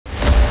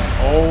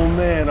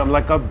I'm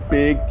like a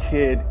big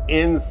kid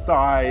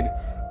inside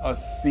a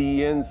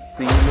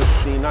CNC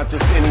machine. Not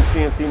just any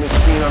CNC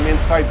machine, I'm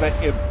inside the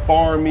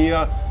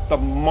Ibarmia, the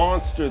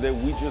monster that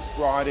we just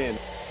brought in.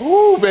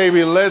 Ooh,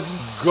 baby,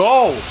 let's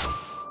go.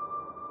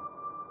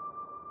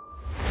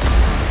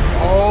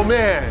 Oh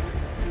man,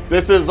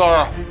 this is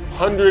our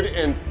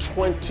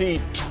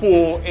 120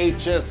 tool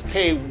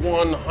HSK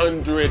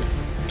 100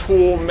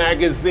 tool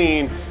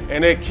magazine,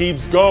 and it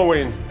keeps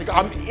going. Like,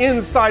 I'm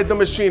inside the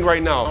machine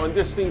right now, and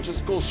this thing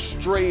just goes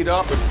straight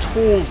up. The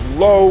tools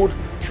load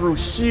through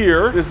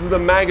here. This is the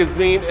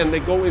magazine, and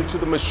they go into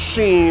the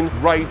machine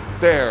right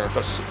there.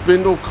 The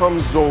spindle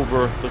comes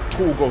over, the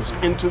tool goes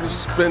into the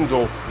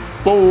spindle,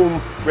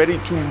 boom, ready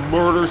to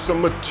murder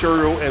some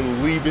material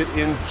and leave it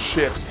in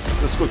chips.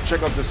 Let's go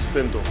check out the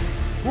spindle.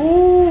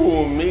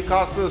 Ooh, mi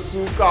casa,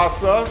 su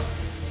casa.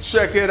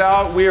 Check it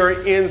out, we are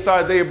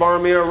inside the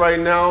Ibarmia right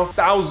now.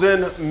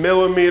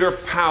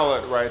 1,000mm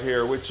pallet right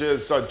here, which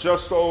is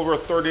just over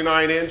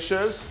 39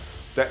 inches.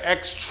 The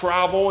X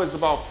travel is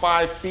about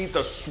 5 feet.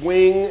 The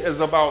swing is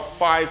about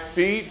 5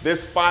 feet.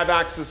 This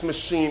 5-axis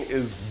machine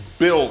is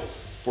built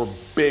for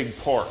big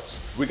parts.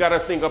 We gotta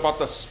think about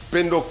the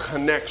spindle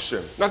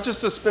connection. Not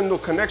just the spindle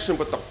connection,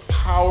 but the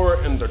power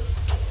and the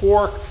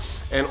torque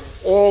and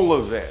all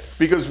of it.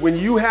 Because when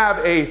you have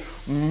a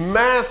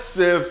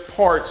massive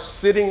part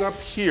sitting up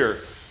here,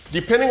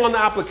 depending on the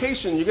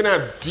application, you're gonna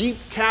have deep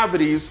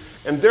cavities,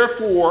 and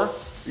therefore,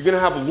 you're gonna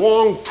have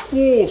long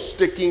tools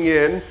sticking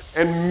in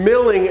and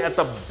milling at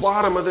the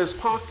bottom of this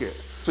pocket.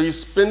 So your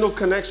spindle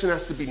connection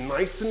has to be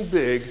nice and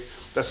big.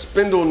 The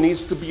spindle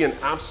needs to be an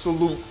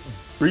absolute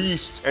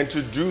beast. And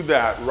to do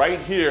that, right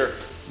here,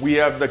 we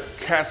have the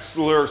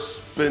Kessler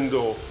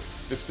spindle.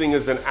 This thing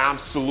is an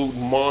absolute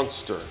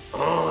monster.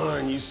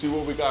 And you see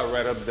what we got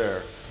right up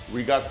there.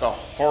 We got the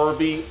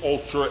Harvey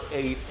Ultra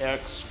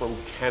 8X from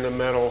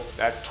Kennametal.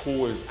 That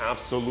tool is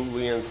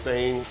absolutely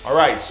insane. All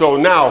right, so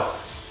now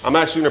I'm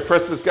actually gonna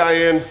press this guy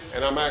in,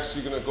 and I'm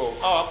actually gonna go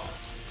up.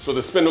 So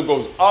the spindle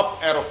goes up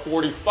at a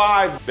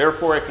 45,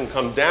 therefore it can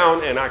come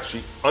down and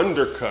actually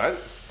undercut.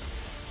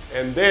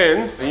 And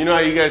then, and you know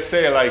how you guys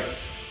say like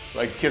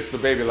kiss the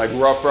baby, like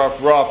rough,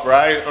 rough, rough,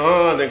 right?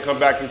 Then come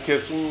back and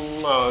kiss,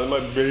 my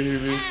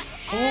baby.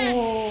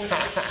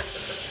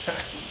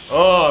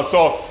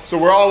 So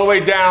we're all the way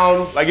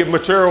down. Like if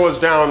material was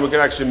down, we could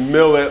actually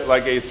mill it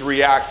like a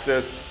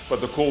 3-axis.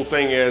 But the cool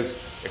thing is,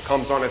 it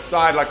comes on its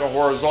side like a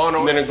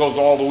horizontal, and then it goes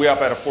all the way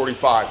up at a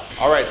 45.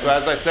 All right, so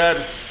as I said,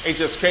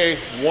 HSK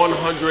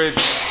 100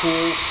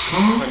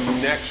 tool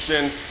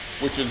connection,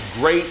 which is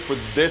great for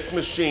this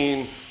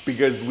machine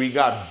because we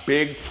got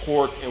big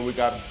torque and we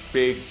got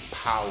big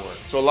power.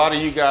 So a lot of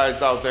you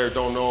guys out there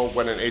don't know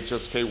what an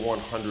HSK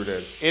 100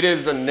 is. It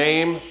is a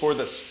name for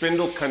the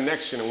spindle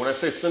connection. And when I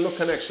say spindle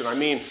connection, I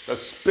mean the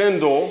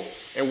spindle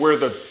and where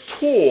the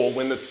tool,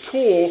 when the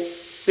tool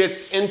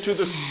fits into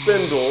the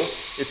spindle,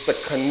 it's the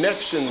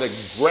connection that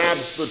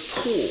grabs the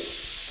tool.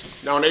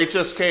 Now an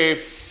HSK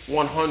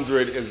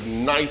 100 is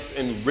nice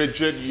and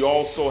rigid. You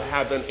also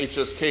have an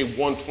HSK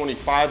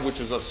 125, which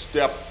is a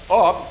step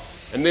up.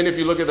 And then if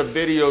you look at the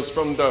videos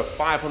from the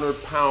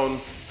 500-pound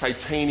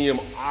titanium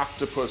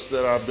octopus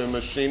that I've been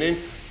machining,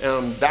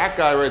 that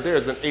guy right there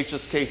is an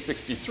HSK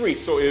 63,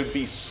 so it would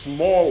be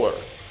smaller,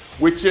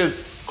 which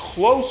is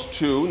close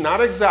to, not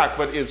exact,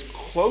 but is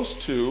close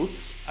to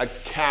a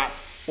Cat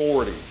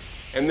 40.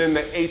 And then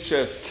the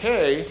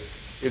HSK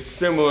is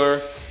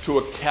similar to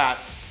a Cat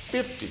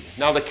 50.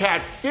 Now the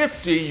Cat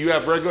 50, you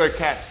have regular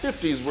Cat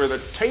 50s where the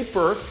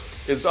taper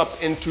is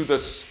up into the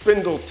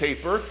spindle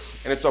taper,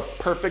 and it's a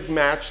perfect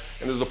match,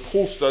 and there's a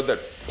pull stud that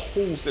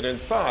pulls it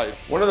inside.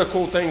 One of the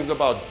cool things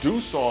about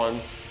Doosan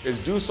is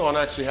Doosan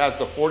actually has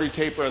the 40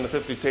 taper and the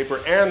 50 taper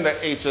and the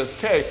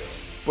HSK,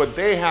 but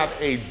they have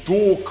a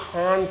dual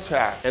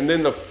contact, and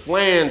then the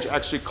flange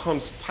actually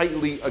comes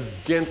tightly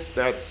against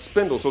that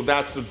spindle. So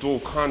that's the dual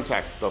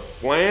contact, the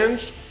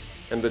flange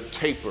and the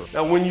taper.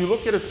 Now when you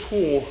look at a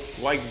tool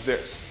like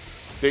this,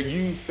 that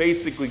you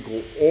basically go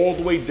all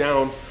the way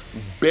down,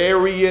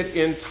 bury it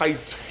in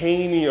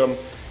titanium,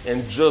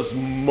 and just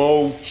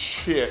mow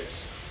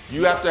chips.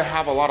 You have to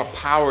have a lot of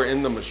power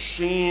in the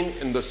machine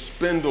and the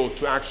spindle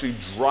to actually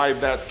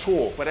drive that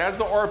tool. But as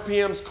the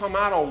RPMs come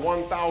out on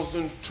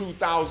 1,000,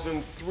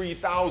 2,000,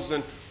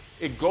 3,000,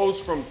 it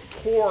goes from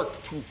torque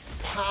to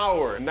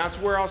power. And that's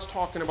where I was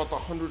talking about the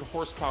 100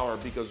 horsepower,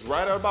 because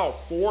right at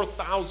about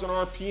 4,000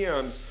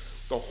 RPMs,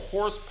 the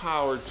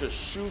horsepower just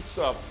shoots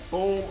up,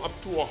 boom, up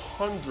to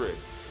 100.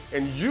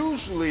 And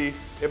usually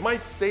it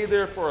might stay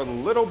there for a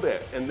little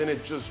bit and then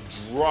it just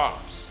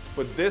drops.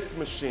 But this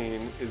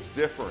machine is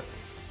different.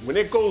 When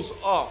it goes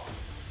up,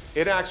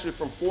 it actually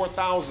from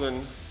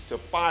 4,000 to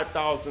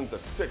 5,000 to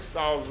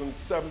 6,000,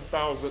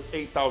 7,000,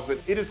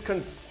 8,000. It is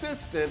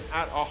consistent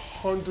at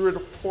 100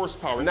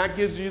 horsepower. And that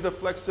gives you the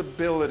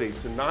flexibility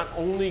to not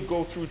only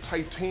go through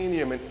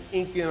titanium and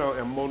Inconel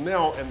and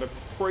Monel and the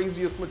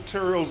craziest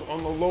materials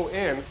on the low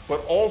end,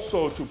 but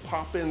also to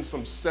pop in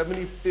some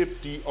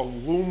 70/50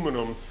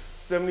 aluminum,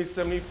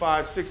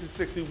 70/75,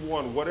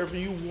 60/61, whatever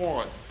you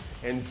want.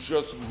 and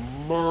just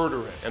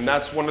murder it. And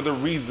that's one of the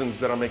reasons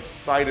that I'm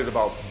excited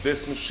about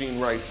this machine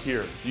right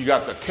here. You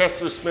got the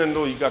Kessler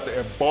spindle, you got the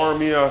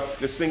Erbarmia.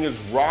 This thing is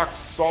rock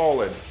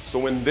solid. So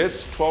when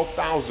this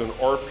 12,000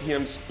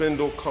 RPM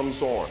spindle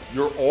comes on,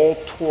 you're all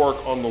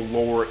torque on the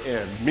lower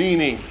end,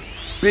 meaning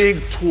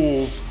big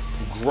tools,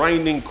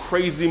 grinding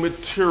crazy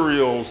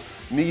materials,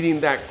 needing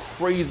that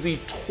crazy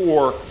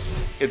torque.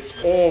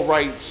 It's all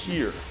right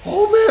here.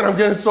 Oh man, I'm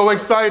getting so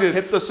excited.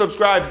 Hit the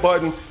subscribe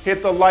button,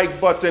 hit the like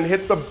button,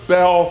 hit the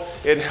bell.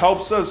 It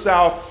helps us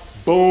out.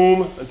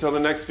 Boom. Until the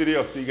next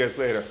video, see you guys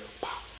later.